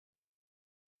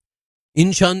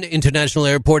Incheon International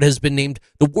Airport has been named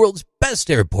the world's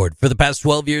best airport for the past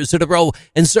 12 years in a row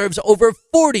and serves over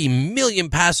 40 million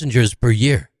passengers per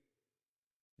year.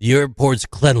 The airport's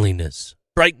cleanliness,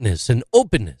 brightness, and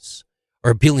openness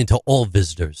are appealing to all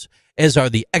visitors, as are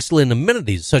the excellent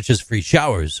amenities such as free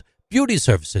showers, beauty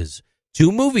services,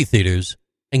 2 movie theaters,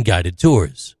 and guided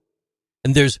tours.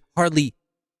 And there's hardly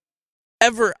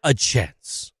ever a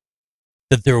chance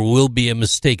that there will be a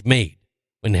mistake made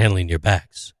when handling your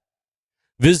bags.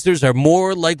 Visitors are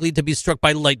more likely to be struck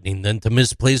by lightning than to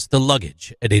misplace the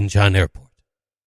luggage at Incheon Airport.